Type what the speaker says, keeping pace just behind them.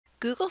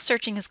Google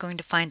searching is going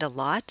to find a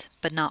lot,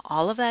 but not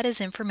all of that is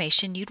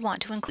information you'd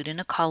want to include in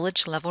a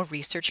college-level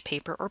research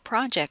paper or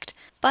project.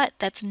 But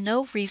that's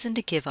no reason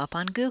to give up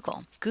on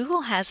Google.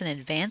 Google has an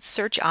advanced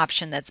search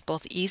option that's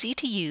both easy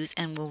to use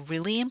and will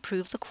really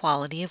improve the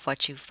quality of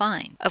what you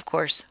find. Of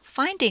course,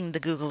 finding the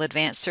Google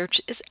Advanced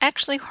Search is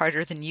actually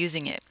harder than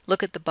using it.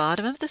 Look at the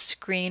bottom of the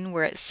screen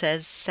where it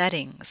says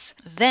Settings.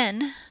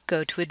 Then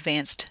go to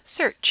Advanced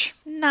Search.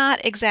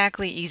 Not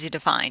exactly easy to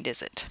find,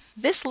 is it?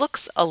 This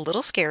looks a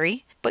little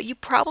scary, but you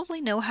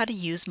probably know how to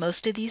use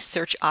most of these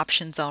search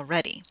options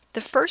already.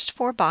 The first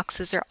 4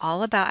 boxes are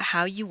all about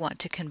how you want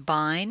to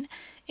combine,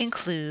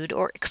 include,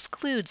 or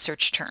exclude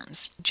search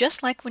terms,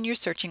 just like when you're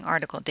searching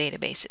article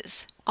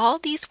databases. All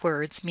these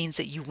words means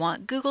that you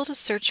want Google to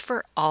search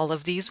for all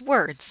of these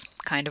words.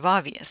 Kind of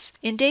obvious.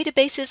 In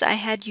databases, I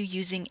had you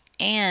using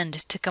AND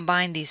to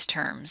combine these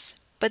terms.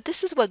 But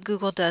this is what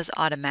Google does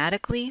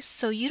automatically,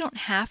 so you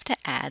don't have to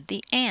add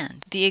the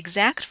AND. The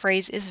exact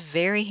phrase is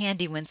very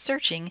handy when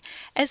searching,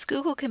 as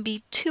Google can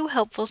be too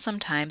helpful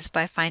sometimes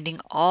by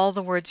finding all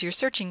the words you're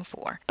searching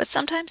for, but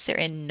sometimes they're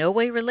in no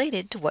way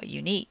related to what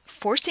you need,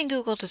 forcing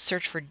Google to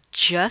search for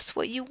just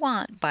what you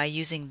want by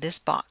using this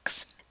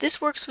box. This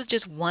works with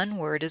just one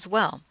word as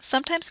well.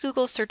 Sometimes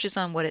Google searches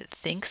on what it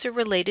thinks are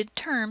related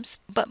terms,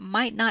 but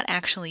might not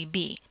actually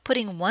be.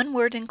 Putting one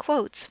word in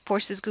quotes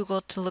forces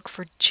Google to look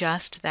for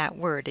just that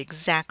word,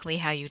 exactly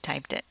how you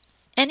typed it.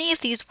 Any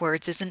of these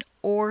words is an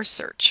OR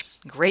search,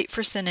 great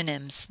for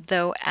synonyms,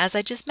 though as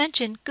I just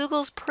mentioned,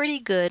 Google's pretty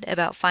good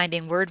about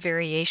finding word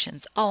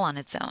variations all on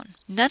its own.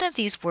 None of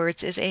these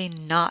words is a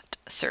NOT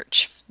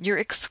search. You're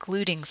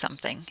excluding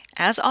something.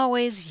 As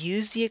always,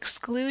 use the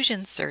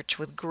exclusion search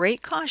with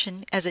great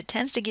caution as it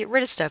tends to get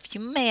rid of stuff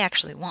you may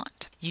actually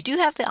want. You do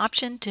have the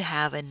option to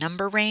have a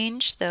number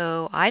range,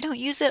 though I don't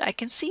use it. I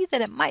can see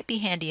that it might be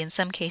handy in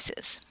some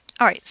cases.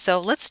 Alright, so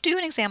let's do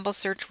an example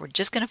search. We're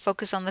just going to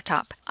focus on the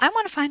top. I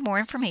want to find more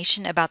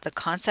information about the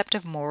concept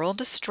of moral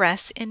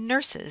distress in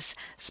nurses,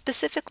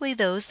 specifically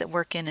those that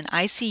work in an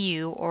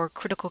ICU or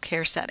critical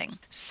care setting.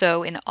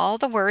 So in all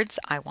the words,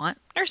 I want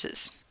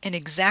nurses. In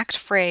exact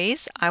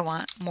phrase, I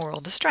want moral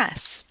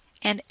distress.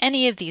 And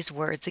any of these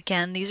words,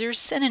 again, these are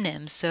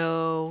synonyms,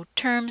 so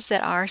terms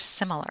that are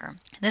similar.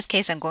 In this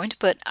case, I'm going to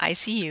put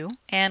ICU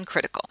and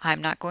critical.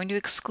 I'm not going to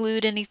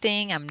exclude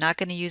anything. I'm not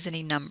going to use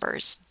any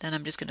numbers. Then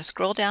I'm just going to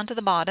scroll down to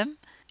the bottom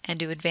and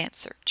do advanced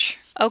search.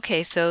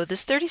 Okay, so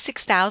this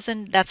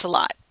 36,000, that's a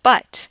lot,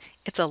 but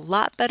it's a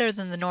lot better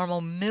than the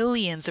normal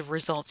millions of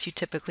results you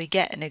typically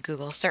get in a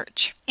Google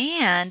search.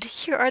 And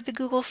here are the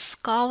Google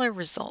Scholar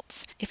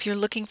results. If you're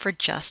looking for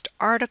just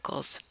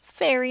articles,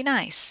 very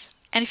nice.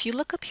 And if you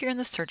look up here in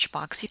the search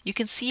box, you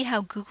can see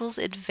how Google's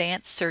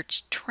advanced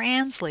search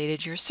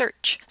translated your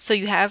search. So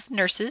you have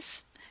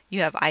nurses,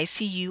 you have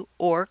ICU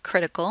or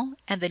critical,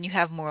 and then you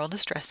have moral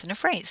distress in a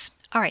phrase.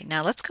 All right,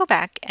 now let's go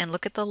back and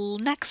look at the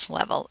next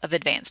level of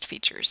advanced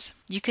features.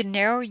 You can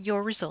narrow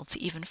your results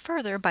even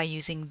further by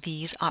using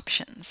these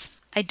options.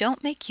 I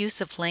don't make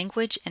use of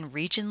language and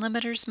region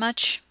limiters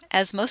much,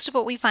 as most of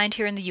what we find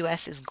here in the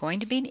US is going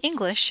to be in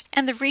English,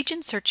 and the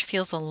region search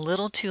feels a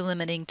little too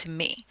limiting to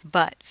me.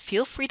 But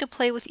feel free to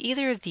play with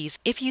either of these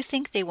if you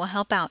think they will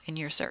help out in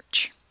your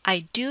search.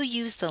 I do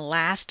use the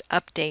last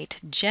update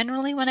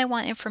generally when I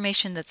want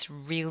information that's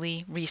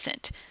really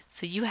recent.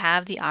 So you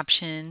have the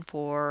option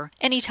for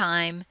any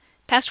time,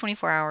 past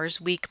 24 hours,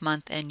 week,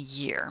 month, and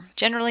year.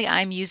 Generally,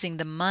 I'm using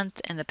the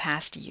month and the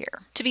past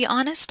year. To be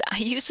honest, I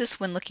use this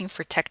when looking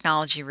for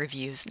technology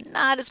reviews,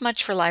 not as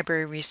much for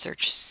library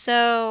research.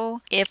 So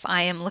if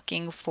I am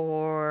looking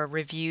for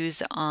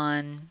reviews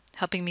on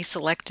helping me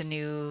select a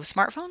new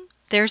smartphone,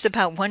 there's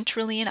about 1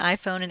 trillion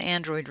iPhone and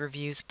Android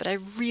reviews, but I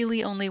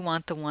really only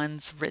want the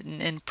ones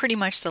written in pretty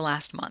much the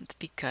last month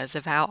because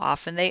of how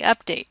often they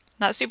update.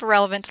 Not super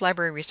relevant to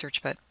library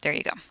research, but there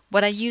you go.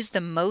 What I use the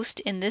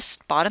most in this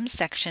bottom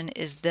section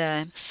is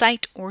the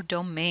site or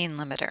domain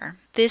limiter.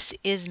 This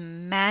is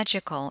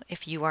magical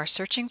if you are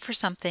searching for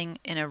something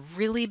in a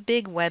really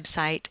big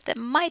website that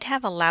might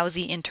have a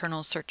lousy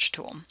internal search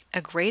tool.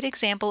 A great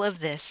example of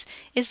this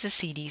is the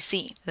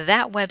CDC.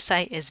 That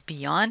website is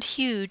beyond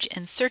huge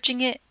and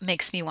searching it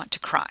makes me want to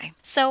cry.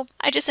 So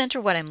I just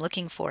enter what I'm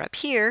looking for up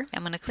here.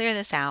 I'm going to clear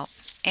this out.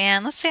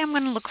 And let's say I'm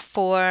going to look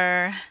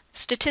for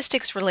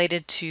statistics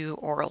related to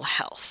oral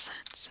health.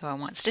 So I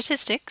want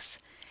statistics,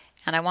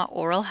 and I want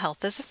oral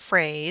health as a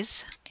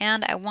phrase,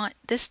 and I want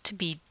this to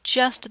be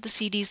just the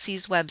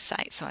CDC's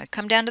website. So I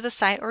come down to the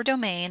site or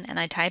domain and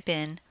I type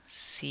in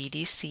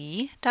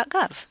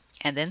cdc.gov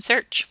and then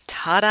search.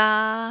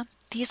 Ta-da!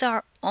 These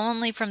are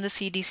only from the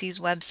CDC's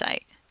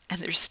website. And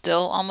there's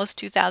still almost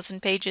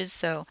 2,000 pages,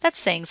 so that's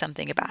saying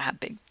something about how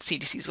big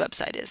CDC's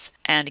website is.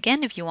 And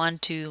again, if you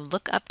want to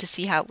look up to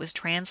see how it was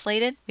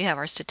translated, we have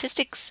our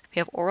statistics, we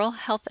have oral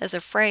health as a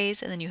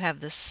phrase, and then you have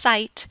the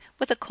site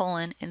with a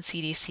colon in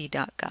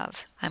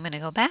cdc.gov. I'm going to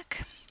go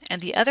back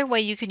And the other way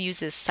you can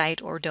use this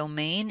site or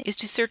domain is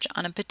to search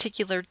on a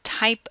particular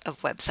type of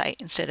website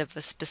instead of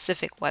a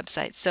specific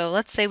website. So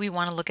let's say we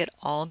want to look at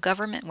all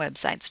government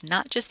websites,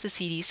 not just the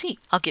CDC.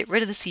 I'll get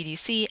rid of the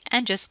CDC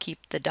and just keep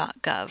the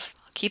 .gov.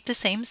 Keep the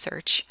same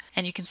search,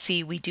 and you can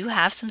see we do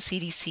have some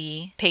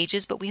CDC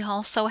pages, but we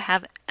also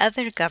have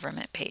other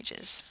government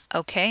pages.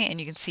 Okay,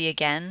 and you can see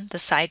again the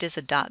site is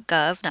a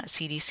 .gov, not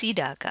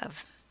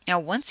cdc.gov. Now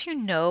once you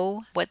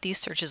know what these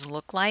searches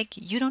look like,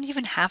 you don't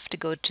even have to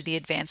go to the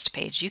advanced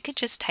page. You can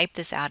just type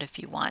this out if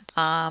you want.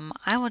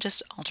 I will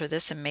just alter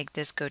this and make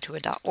this go to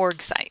a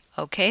 .org site.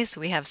 Okay,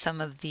 so we have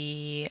some of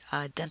the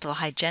dental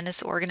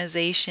hygienist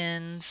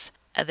organizations,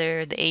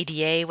 the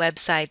ADA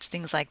websites,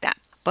 things like that.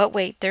 But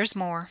wait, there's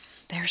more.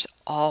 There's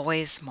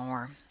always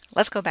more.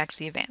 Let's go back to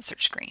the advanced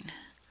search screen.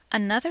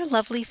 Another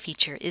lovely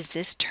feature is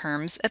this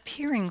terms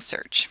appearing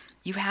search.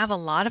 You have a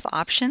lot of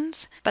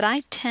options, but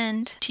I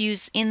tend to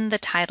use in the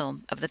title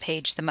of the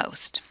page the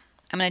most.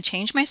 I'm going to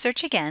change my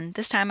search again.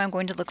 This time I'm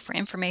going to look for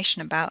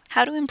information about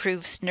how to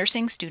improve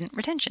nursing student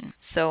retention.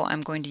 So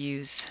I'm going to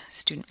use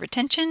student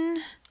retention,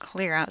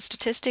 clear out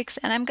statistics,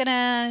 and I'm going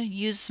to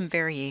use some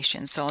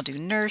variations. So I'll do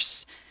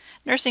nurse,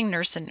 nursing,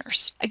 nurse, and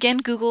nurse. Again,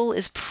 Google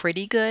is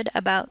pretty good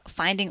about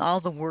finding all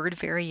the word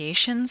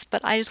variations,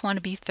 but I just want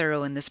to be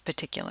thorough in this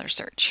particular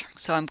search.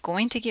 So I'm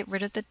going to get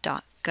rid of the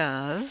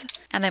 .gov,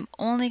 and I'm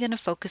only going to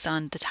focus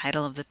on the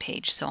title of the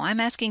page. So I'm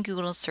asking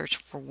Google to search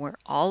for where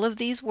all of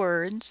these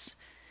words,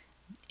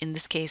 in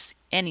this case,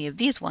 any of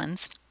these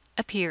ones,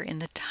 appear in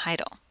the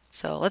title.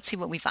 So let's see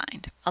what we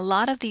find. A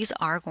lot of these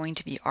are going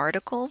to be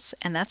articles,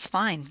 and that's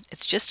fine.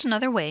 It's just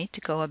another way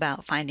to go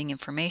about finding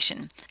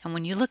information. And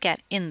when you look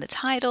at in the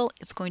title,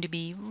 it's going to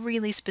be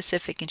really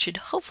specific and should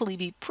hopefully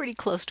be pretty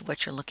close to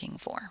what you're looking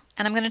for.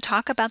 And I'm going to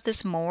talk about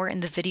this more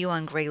in the video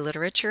on gray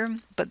literature,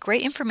 but gray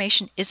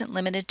information isn't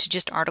limited to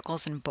just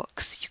articles and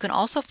books. You can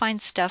also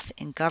find stuff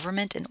in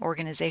government and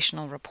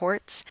organizational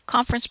reports,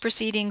 conference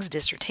proceedings,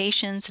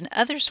 dissertations, and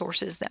other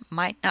sources that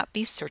might not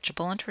be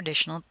searchable in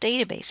traditional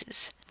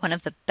databases. One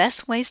of the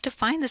best ways to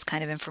find this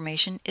kind of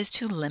information is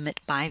to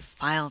limit by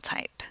file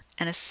type,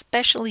 and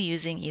especially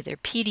using either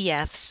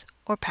PDFs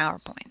or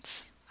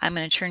PowerPoints. I'm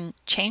going to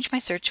change my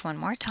search one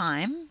more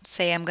time.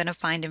 Say I'm going to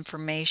find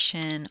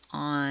information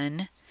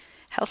on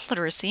health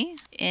literacy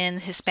in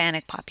the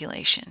Hispanic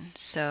population.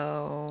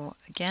 So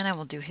again, I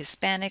will do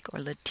Hispanic or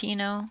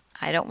Latino.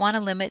 I don't want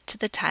to limit to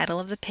the title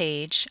of the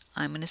page.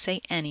 I'm going to say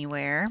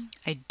anywhere.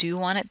 I do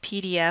want it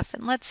PDF,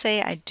 and let's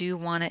say I do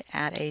want it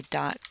at a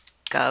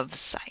 .gov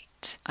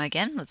site.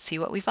 Again, let's see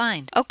what we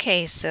find.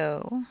 Okay,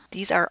 so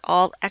these are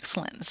all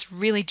excellent. It's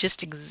really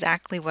just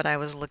exactly what I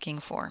was looking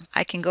for.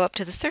 I can go up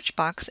to the search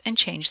box and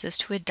change this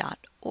to a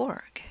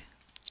 .org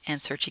and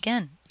search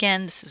again.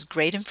 Again, this is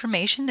great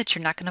information that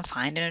you're not going to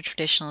find in a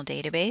traditional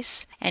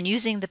database, and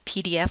using the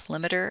PDF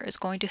limiter is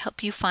going to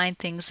help you find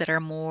things that are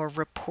more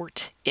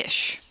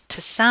report-ish. To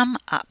sum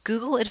up,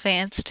 Google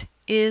Advanced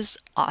is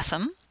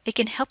awesome. It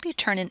can help you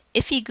turn an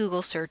iffy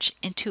Google search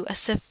into a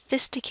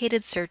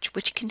sophisticated search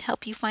which can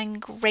help you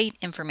find great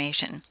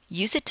information.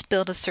 Use it to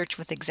build a search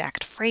with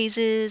exact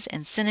phrases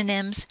and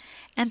synonyms,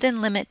 and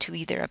then limit to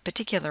either a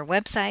particular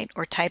website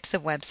or types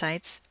of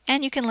websites,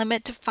 and you can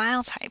limit to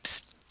file types.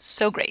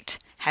 So great.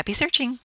 Happy searching!